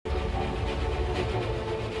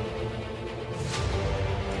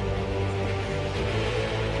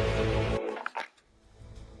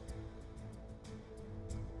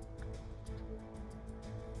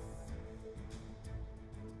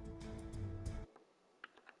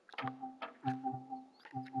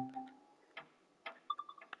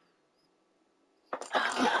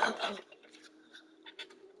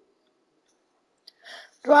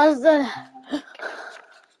runs the...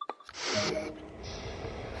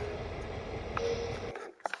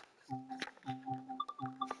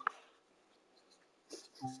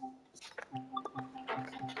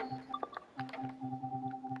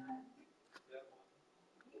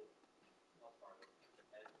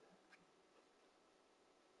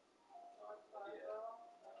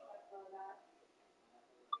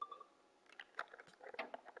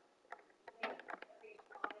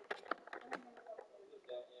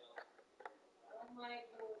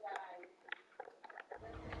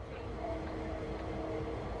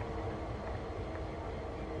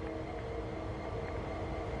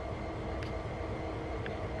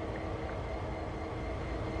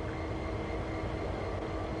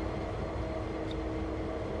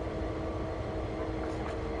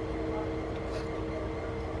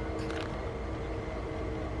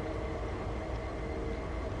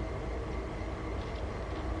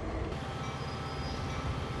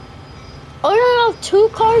 Oh, you have 2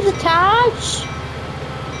 cars attached?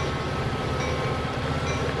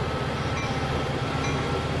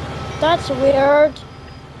 That's weird.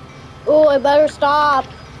 Oh, I better stop.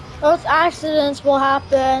 Or else accidents will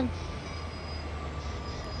happen.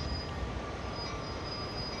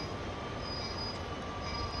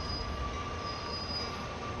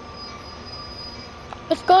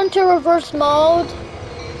 Let's go into reverse mode.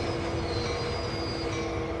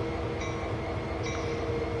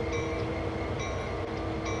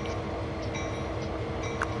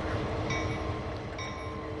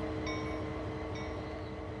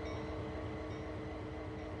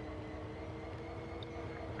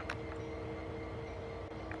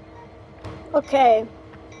 Okay.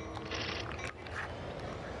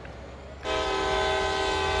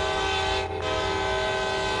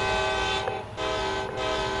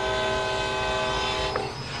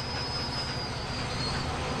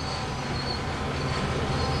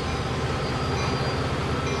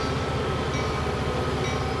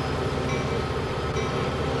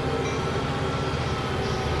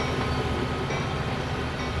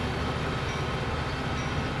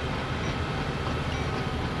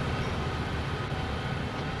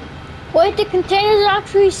 Wait, the containers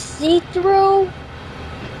actually see-through?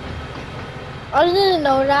 I didn't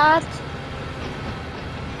know that.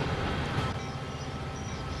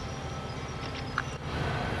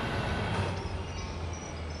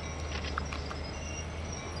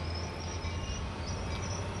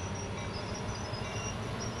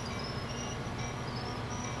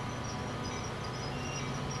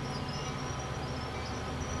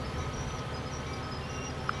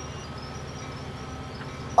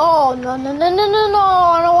 Oh, no, no, no, no, no, no.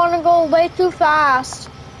 I don't want to go way too fast.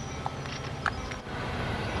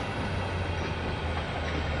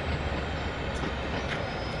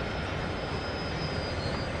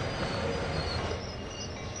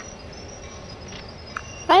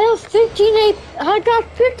 I have 15, I got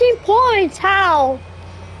 15 points. How?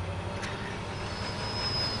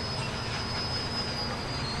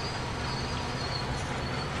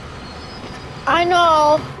 I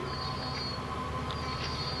know.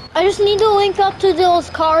 I just need to link up to those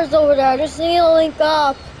cars over there. I just need to link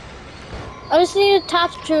up. I just need to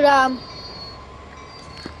tap to them.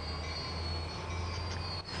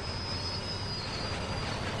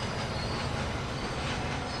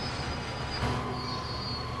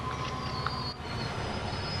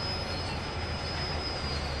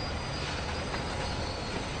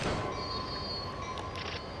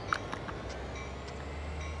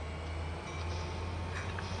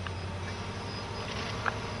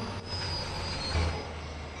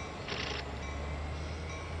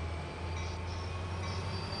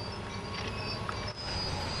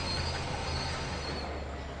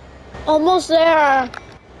 Almost there.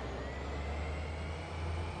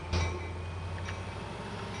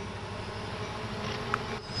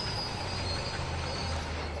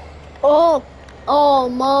 Oh,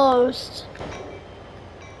 almost.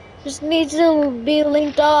 Just needs to be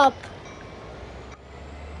linked up.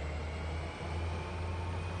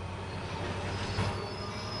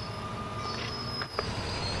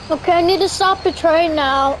 Okay, I need to stop the train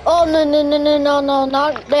now. Oh, no, no, no, no, no, no,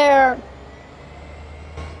 not there.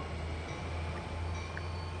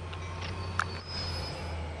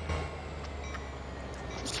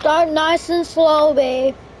 Start nice and slow,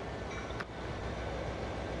 babe.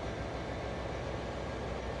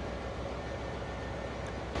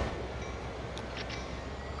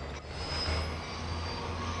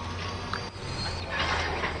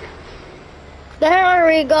 There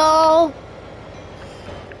we go.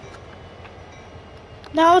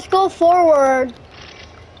 Now let's go forward.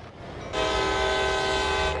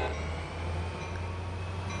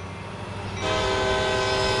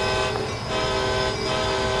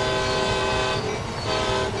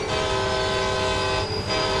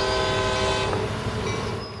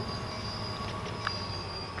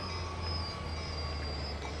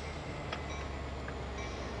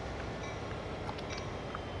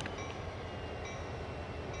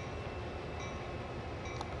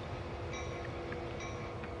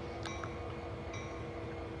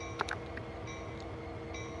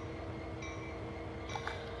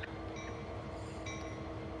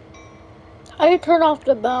 I turn off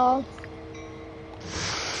the bell.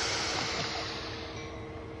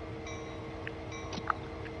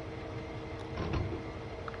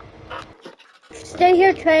 Stay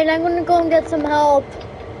here, Train. I'm gonna go and get some help.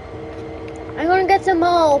 I'm gonna get some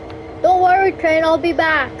help. Don't worry, Train. I'll be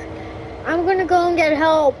back. I'm gonna go and get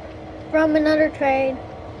help from another train.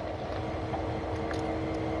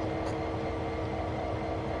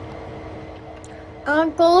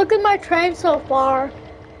 Go look at my train so far.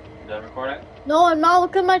 Is that recording? No, I'm not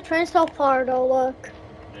looking at my train so far, though, look.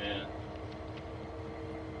 Yeah.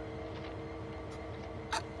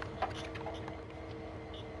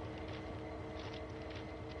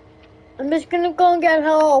 I'm just gonna go and get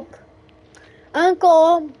help.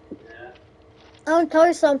 Uncle, Yeah. I want to tell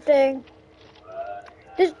you something.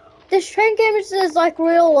 This train game is like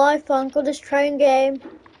real life, Uncle, this train game.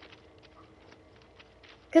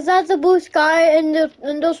 Cause that's a blue sky and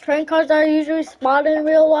those train cars are usually spotted in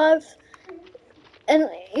real life. And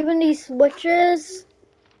even these switches.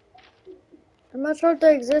 I'm not sure if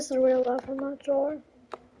they exist in real life, I'm not sure.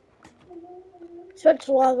 Switch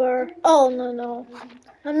lever. Oh, no.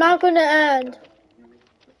 I'm not gonna end.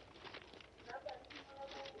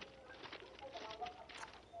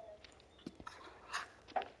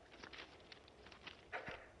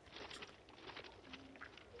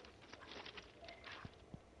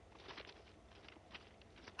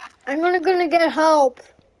 I'm gonna get help.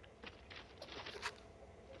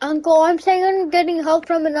 Uncle, I'm saying I'm getting help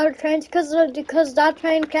from another train because that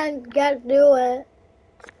train can't do it.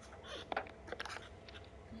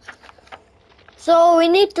 So we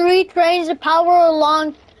need 3 trains to power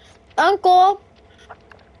along. Uncle,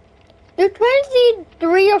 do trains need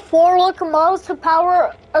 3 or 4 locomotives to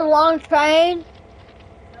power a long train?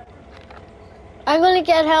 I'm gonna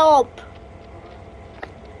get help.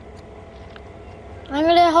 I'm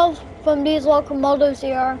gonna get help from these locomotives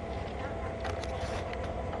here.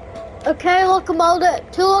 Okay, 2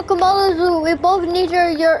 locomotives, we both need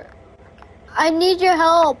I need your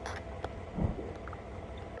help.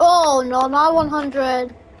 Oh no, not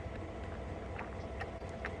 100.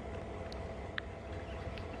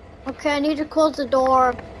 Okay, I need to close the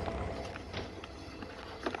door.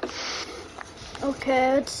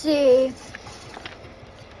 Okay, let's see.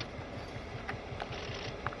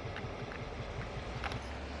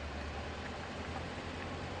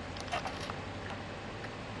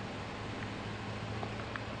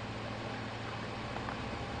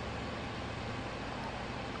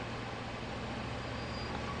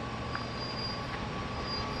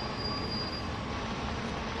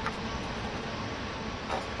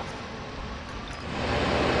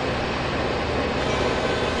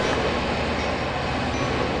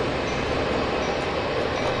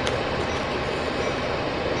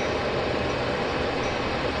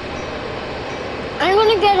 I'm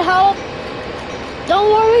gonna get help.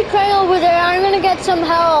 Don't worry, train over there. I'm gonna get some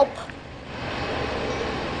help.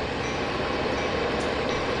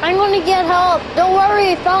 I'm gonna get help. Don't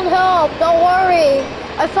worry, I found help. Don't worry.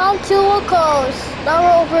 I found 2 locos that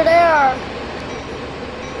were over there.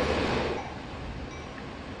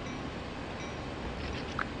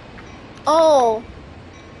 Oh.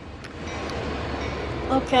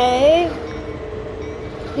 Okay.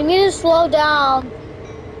 You need to slow down.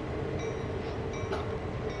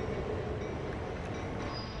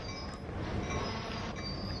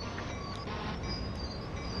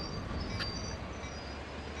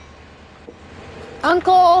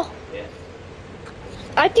 Uncle, Yeah.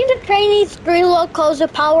 I think the train needs 3 locos to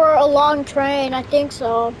power a long train. I think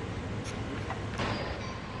so.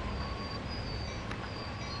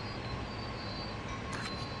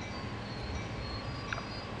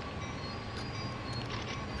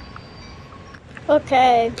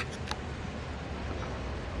 Okay.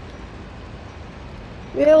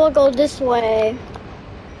 We will go this way.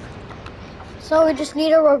 So we just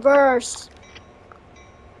need a reverse.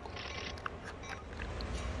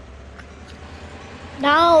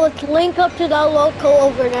 Now let's link up to that loco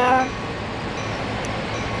over there.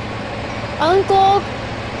 Uncle,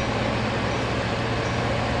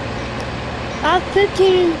 I have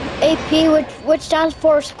 15 AP, which stands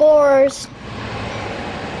for scores.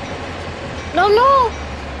 No,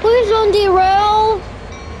 please don't derail.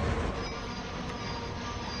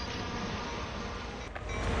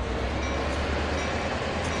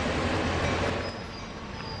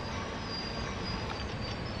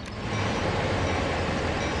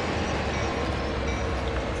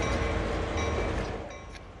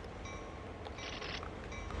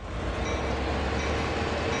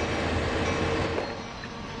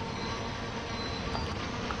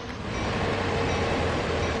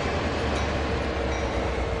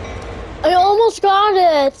 I almost got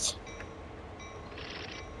it.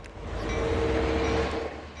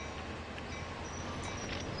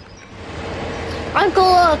 Uncle,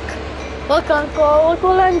 look! Look, Uncle, look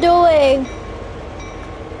what I'm doing!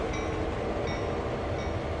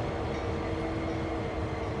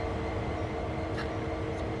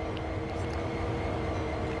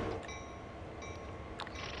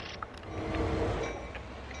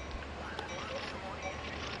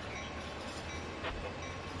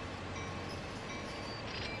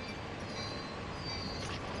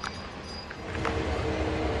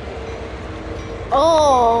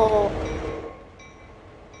 Oh!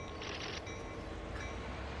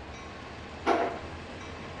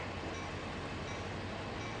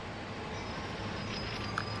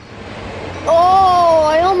 Oh,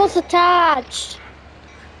 I almost attached.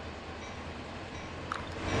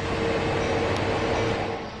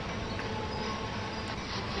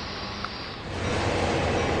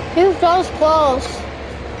 Phew, that was close.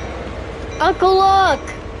 Uncle, look.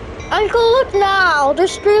 Uncle, look now.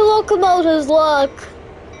 There's 3 locomotives, look.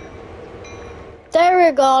 There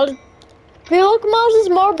we go. 3 locomotives is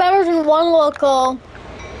more better than 1 loco.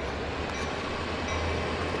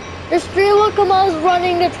 There's 3 locomotives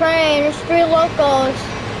running the train. There's 3 locos.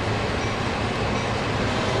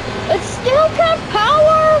 It still can't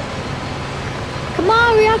power? Come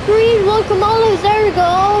on, we have 3 locomotives. There we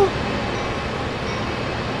go.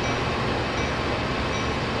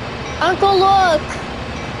 Uncle, look.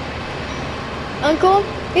 Uncle,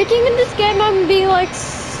 you think in this game I'm being like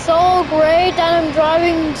so great that I'm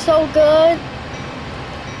driving so good?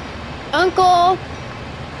 Uncle,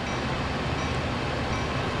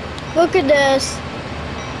 look at this.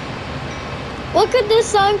 Look at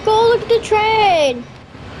this, Uncle. Look at the train.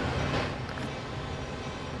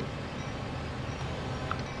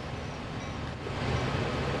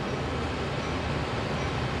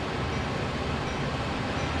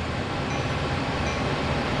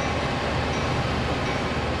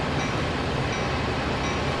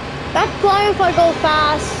 That's fine if I go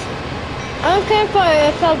fast. I don't care if I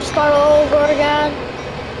have to start over again.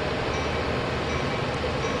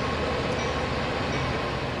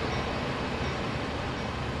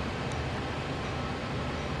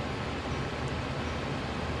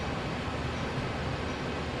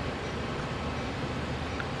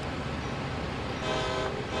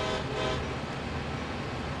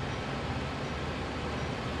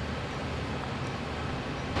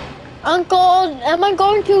 Uncle, am I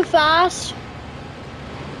going too fast?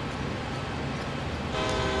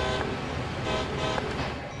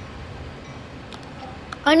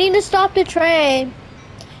 I need to stop the train.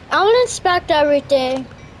 I want to inspect everything.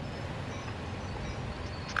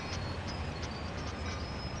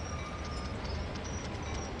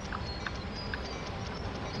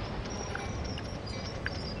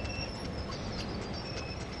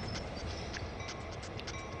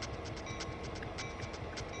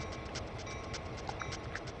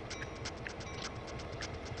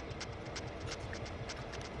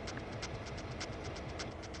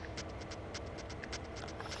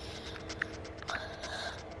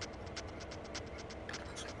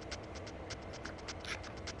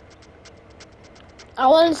 I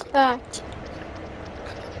want to inspect.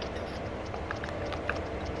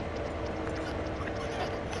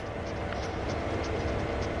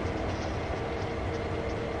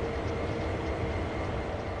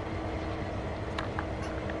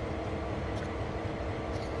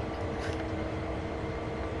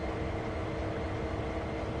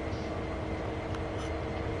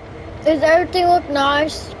 Does everything look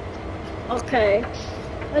nice? Okay.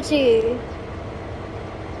 Let's see.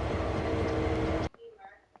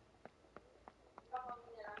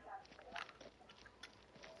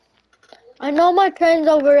 I know my train's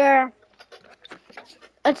over there.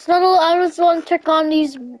 It's not. I just want to check on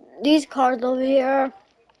these cars over here.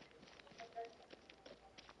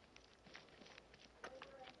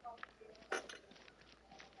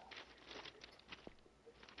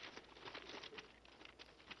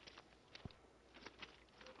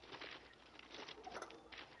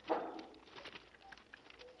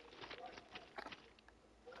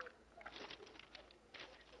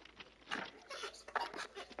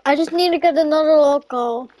 I just need to get another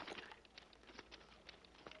loco.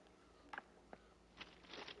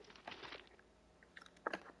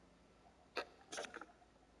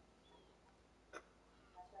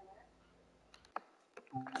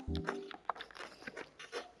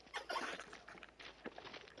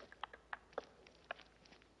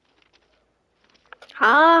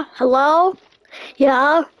 Hello?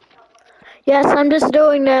 Yeah? Yes, I'm just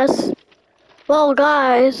doing this. Well,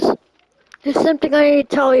 guys, there's something I need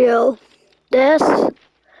to tell you. This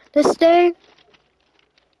thing?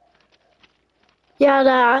 Yeah,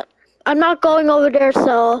 that. I'm not going over there,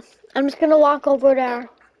 so I'm just gonna walk over there.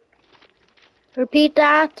 Repeat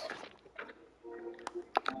that.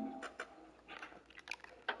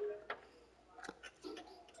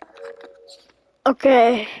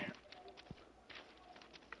 Okay.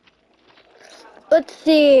 Let's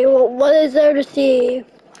see. What is there to see?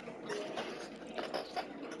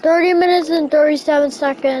 30 minutes and 37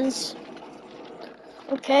 seconds.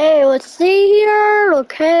 Okay, let's see here.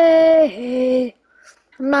 Okay.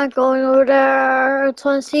 I'm not going over there. I just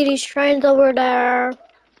want to see these trains over there.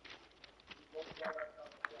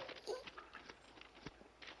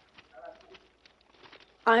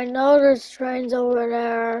 I know there's trains over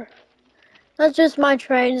there. That's just my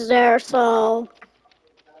trains there, so.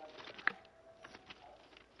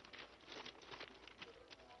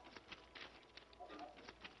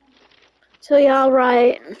 So yeah,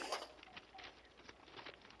 right.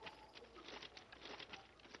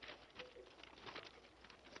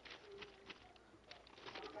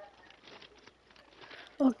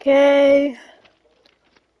 Okay.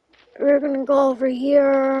 We're gonna go over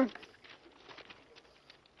here.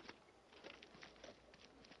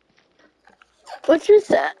 Let's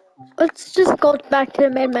just go back to the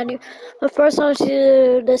main menu. But first I want to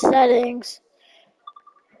do the settings.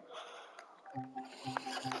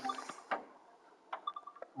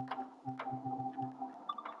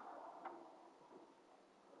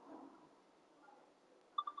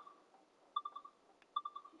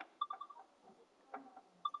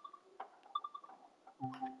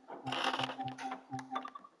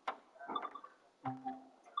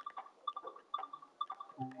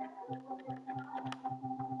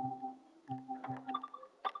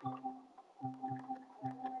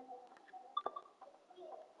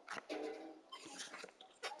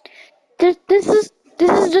 This is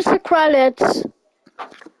just the credits.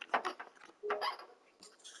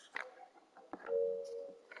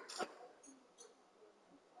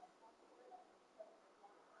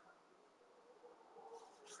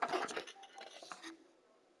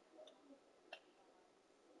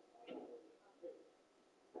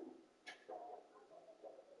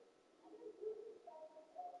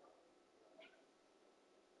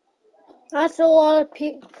 That's a lot of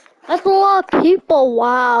people. That's a lot of people.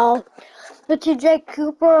 Wow. Richard J.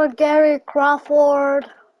 Cooper, Gary Crawford,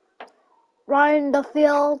 Ryan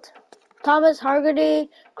Duffield, Thomas Hargody,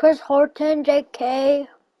 Chris Horton, J.K.,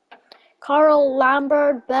 Carl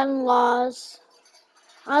Lambert, Ben Laws,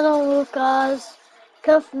 Adam Lucas,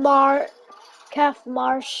 Kev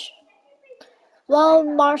Marsh, Will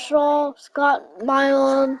Marshall, Scott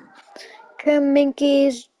Milan, Kim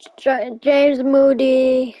Minkies, James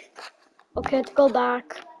Moody. Okay, let's go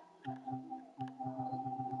back.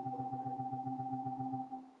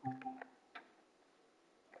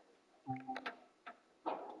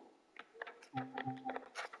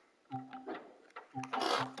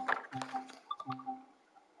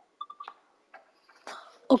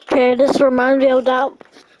 Okay, this reminds me of that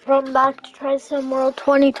from Back to Try Sim World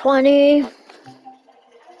 2020.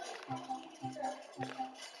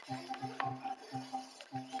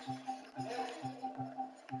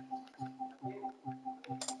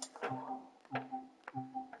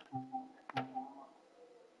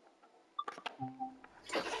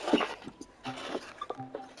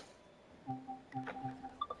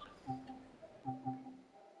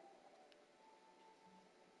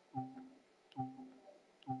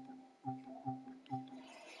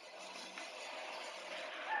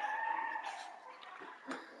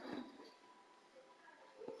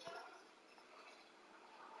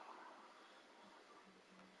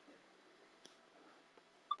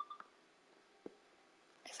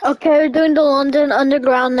 Okay, we're doing the London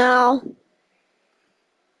Underground now.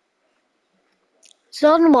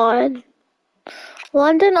 Zone 1.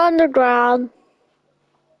 London Underground.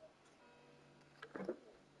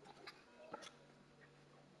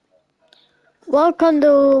 Welcome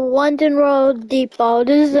to London Road Depot.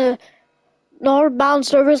 This is a northbound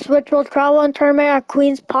service which will travel and terminate at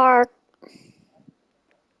Queen's Park.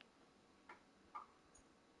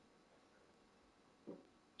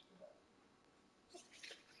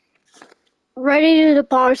 Ready to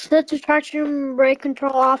depart. Set the traction brake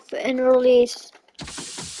control off and release.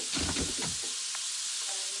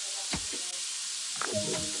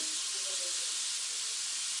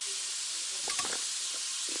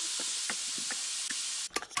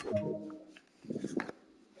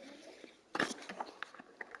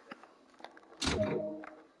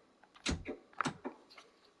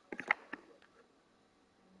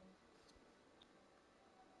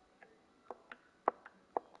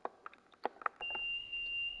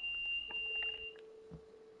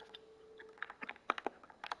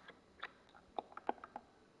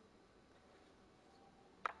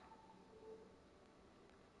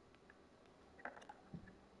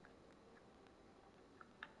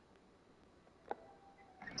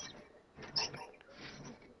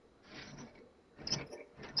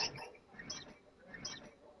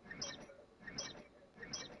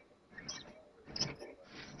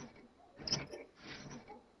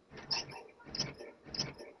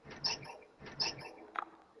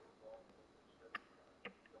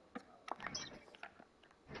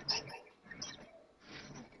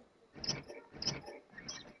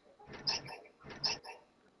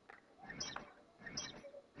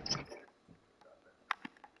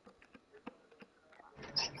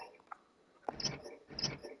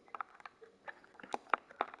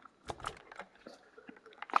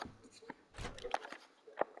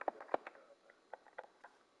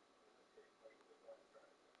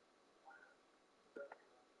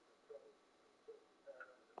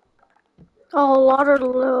 Oh,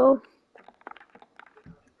 Waterloo.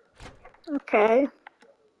 Okay.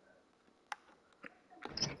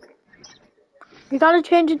 You gotta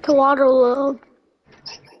change it to Waterloo.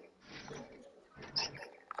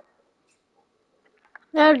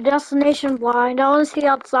 They're destination blind. I wanna see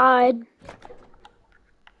outside.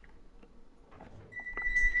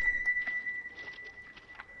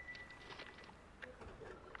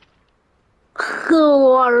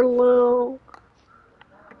 Waterloo.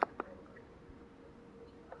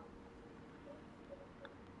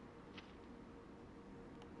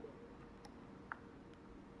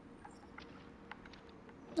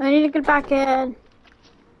 I need to get back in.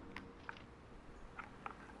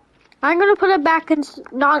 I'm gonna put it back in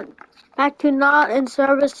not in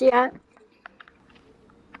service yet.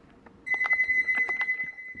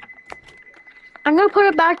 I'm gonna put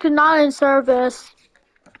it back to not in service.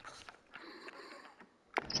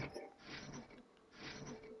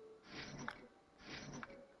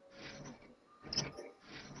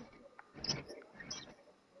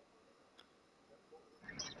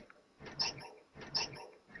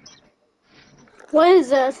 What is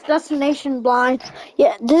this? Destination blind.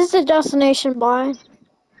 Yeah, this is a destination blind.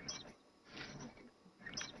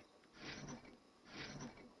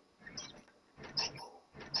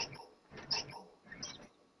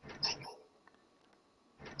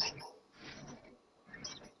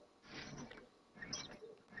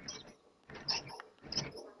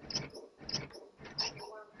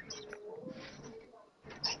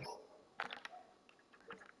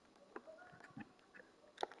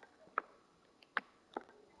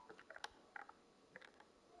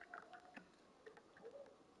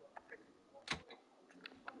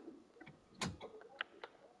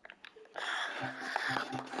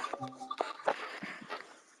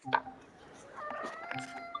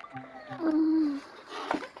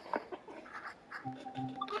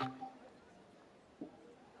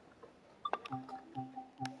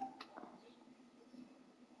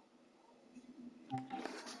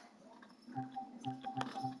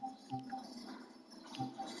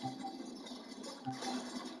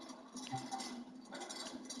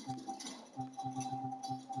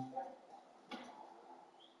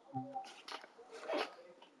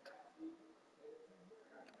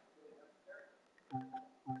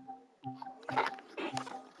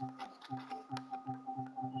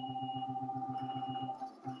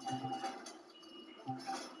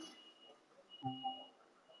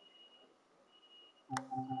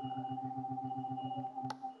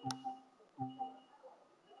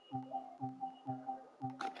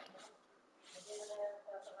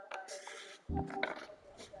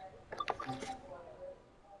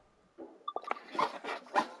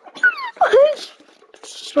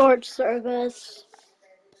 Short service.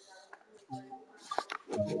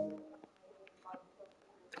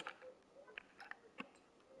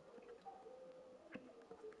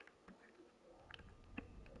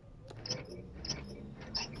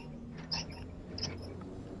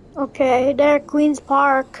 Okay, there, Queen's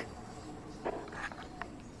Park.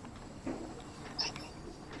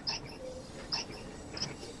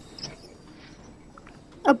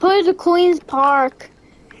 I put it to Queen's Park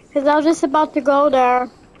because I was just about to go there.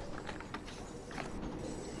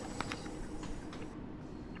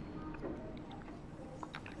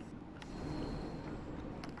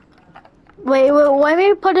 Wait, let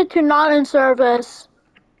me put it to not in service.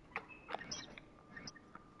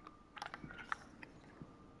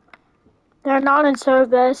 They're not in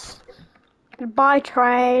service. Goodbye,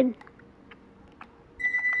 train.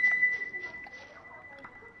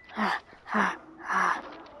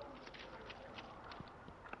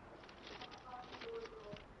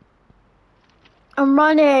 I'm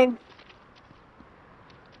running.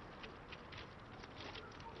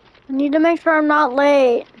 I need to make sure I'm not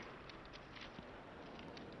late.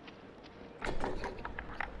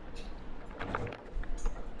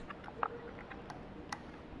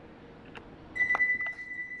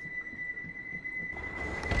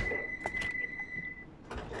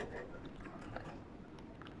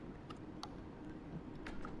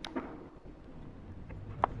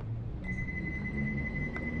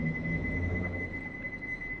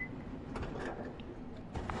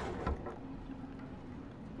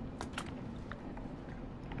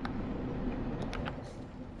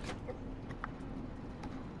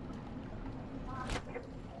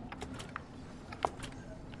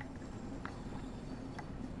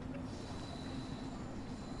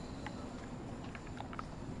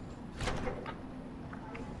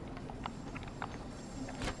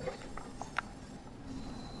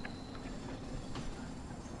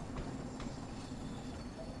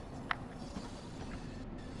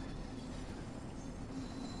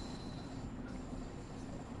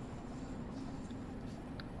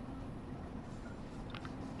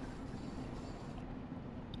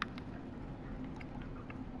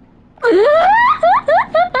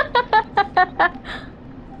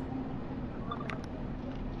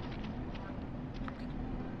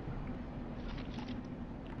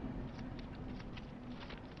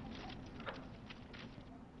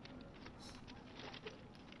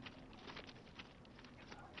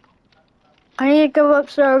 I need to give up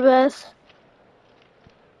service.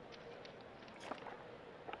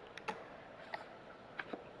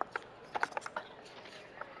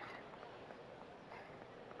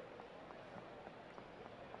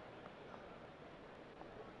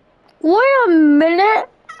 Wait a minute.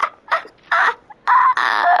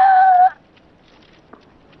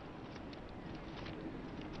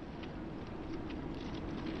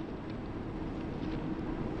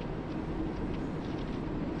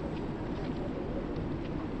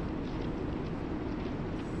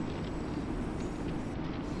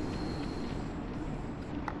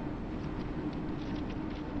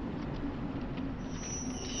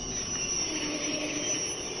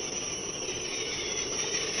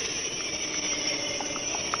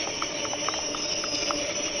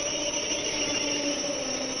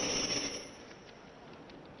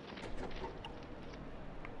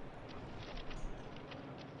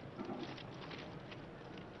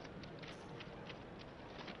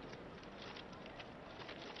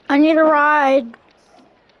 I need a ride.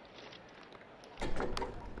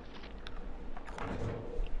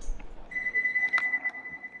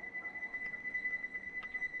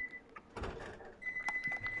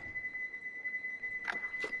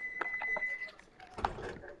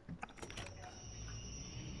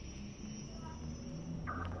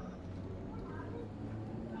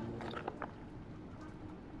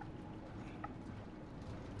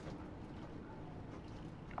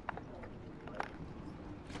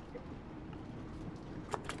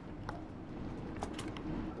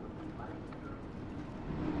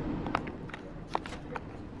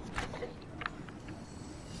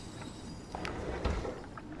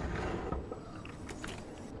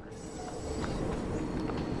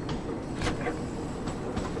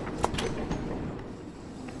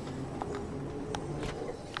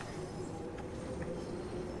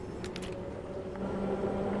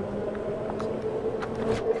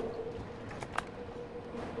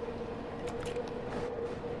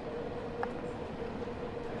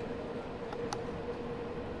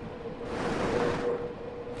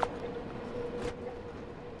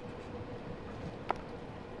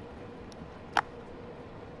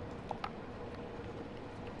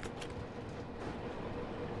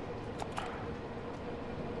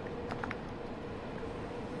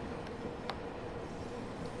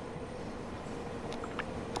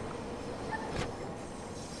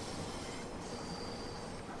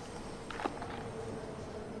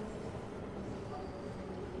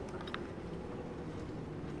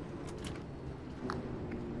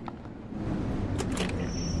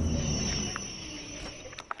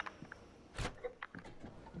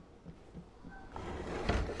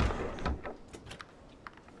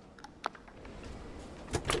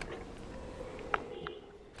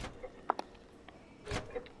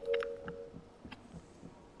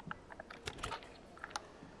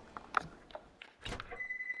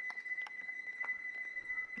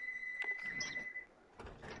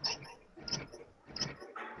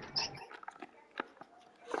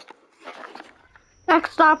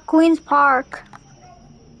 Next stop, Queen's Park.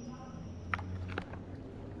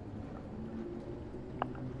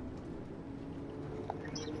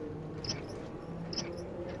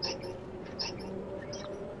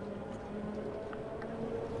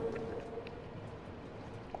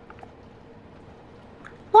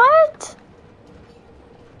 What?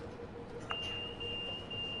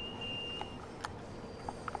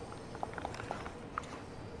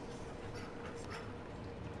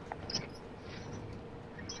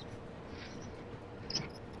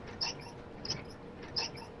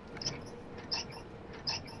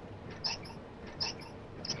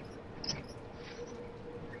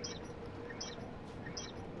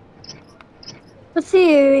 Let's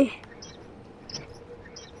see.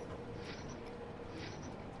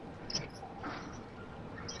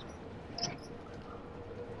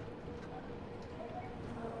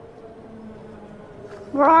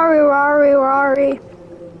 Rari.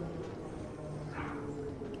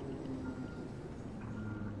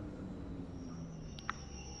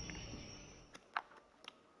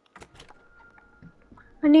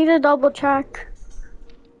 I need to double check.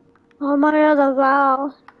 Oh my other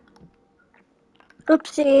valve.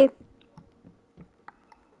 Oopsie.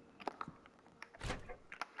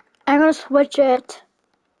 I'm gonna switch it.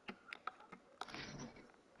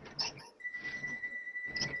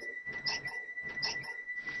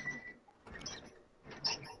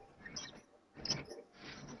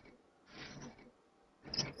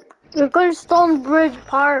 We're going to Stonebridge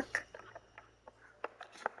Park.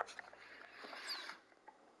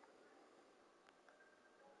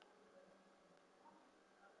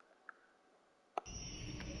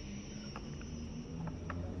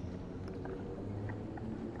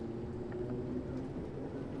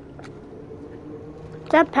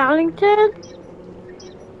 that Paddington?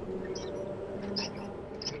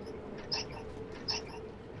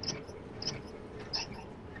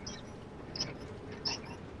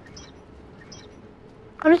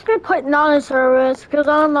 I'm just gonna put not in service because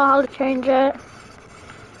I don't know how to change it.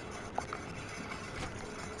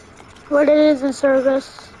 What it is in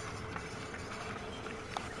service.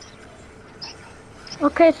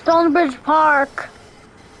 Okay, Stonebridge Park.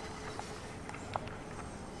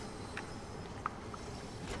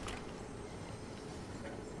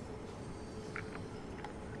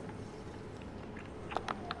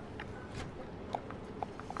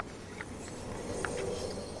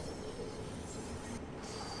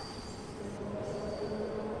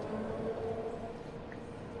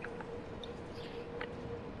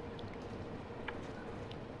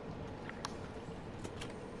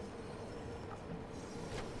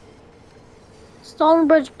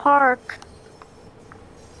 Stonebridge Park.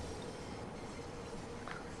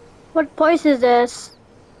 What place is this?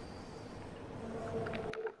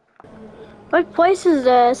 What place is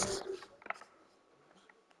this?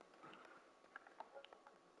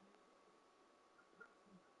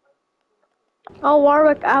 Oh,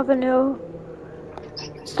 Warwick Avenue.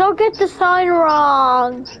 Still get the sign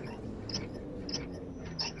wrong.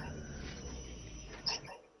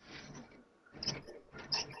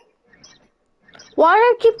 Why do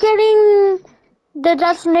I keep getting the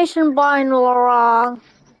destination blind wrong?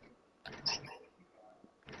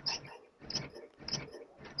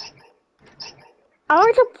 I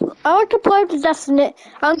like to play with the destination.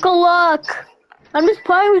 Uncle, look. I'm just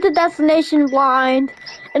playing with the destination blind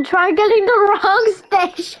and try getting the wrong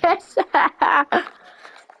stations.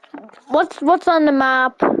 What's on the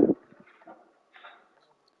map?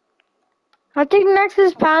 I think next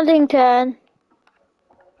is Paddington.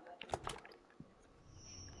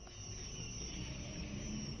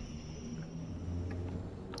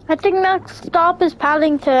 I think next stop is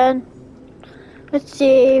Paddington. Let's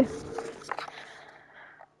see.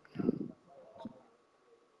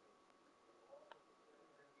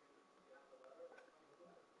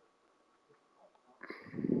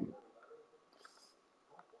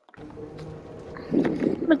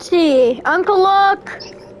 Let's see. Uncle, look.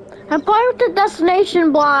 I'm playing with the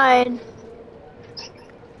destination blind.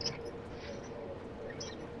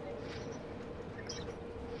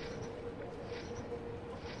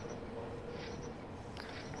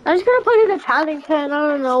 I'm just gonna put it in Paddington. I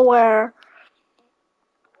don't know where.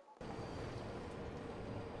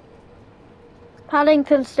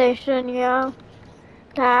 Paddington Station, yeah.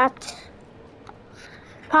 That.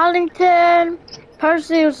 Paddington.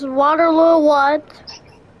 Percy's Waterloo, what?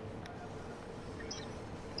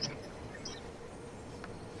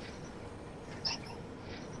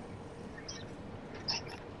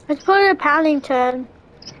 Let's put it in Paddington.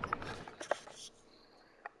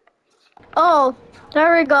 Oh,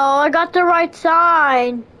 there we go. I got the right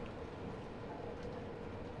sign.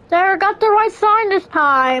 There, I got the right sign this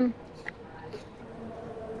time.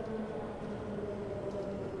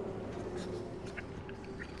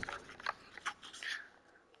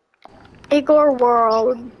 Igor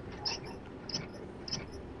World.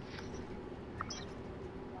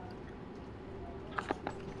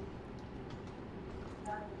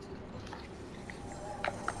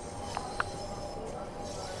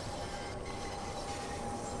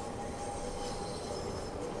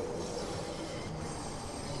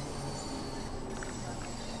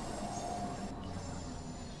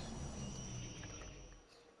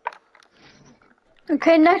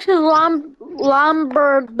 Okay, next is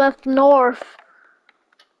Lombard left north.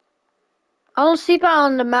 I don't see that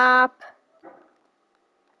on the map.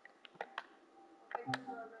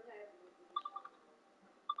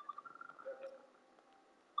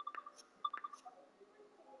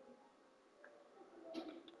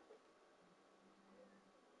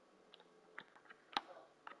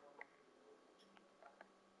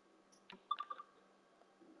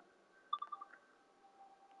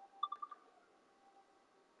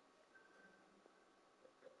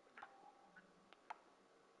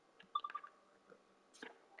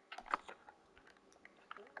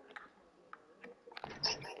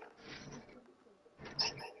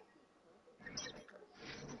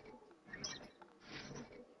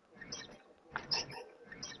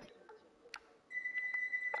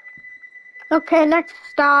 Okay, next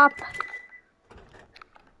stop.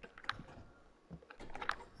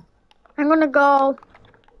 I'm gonna go.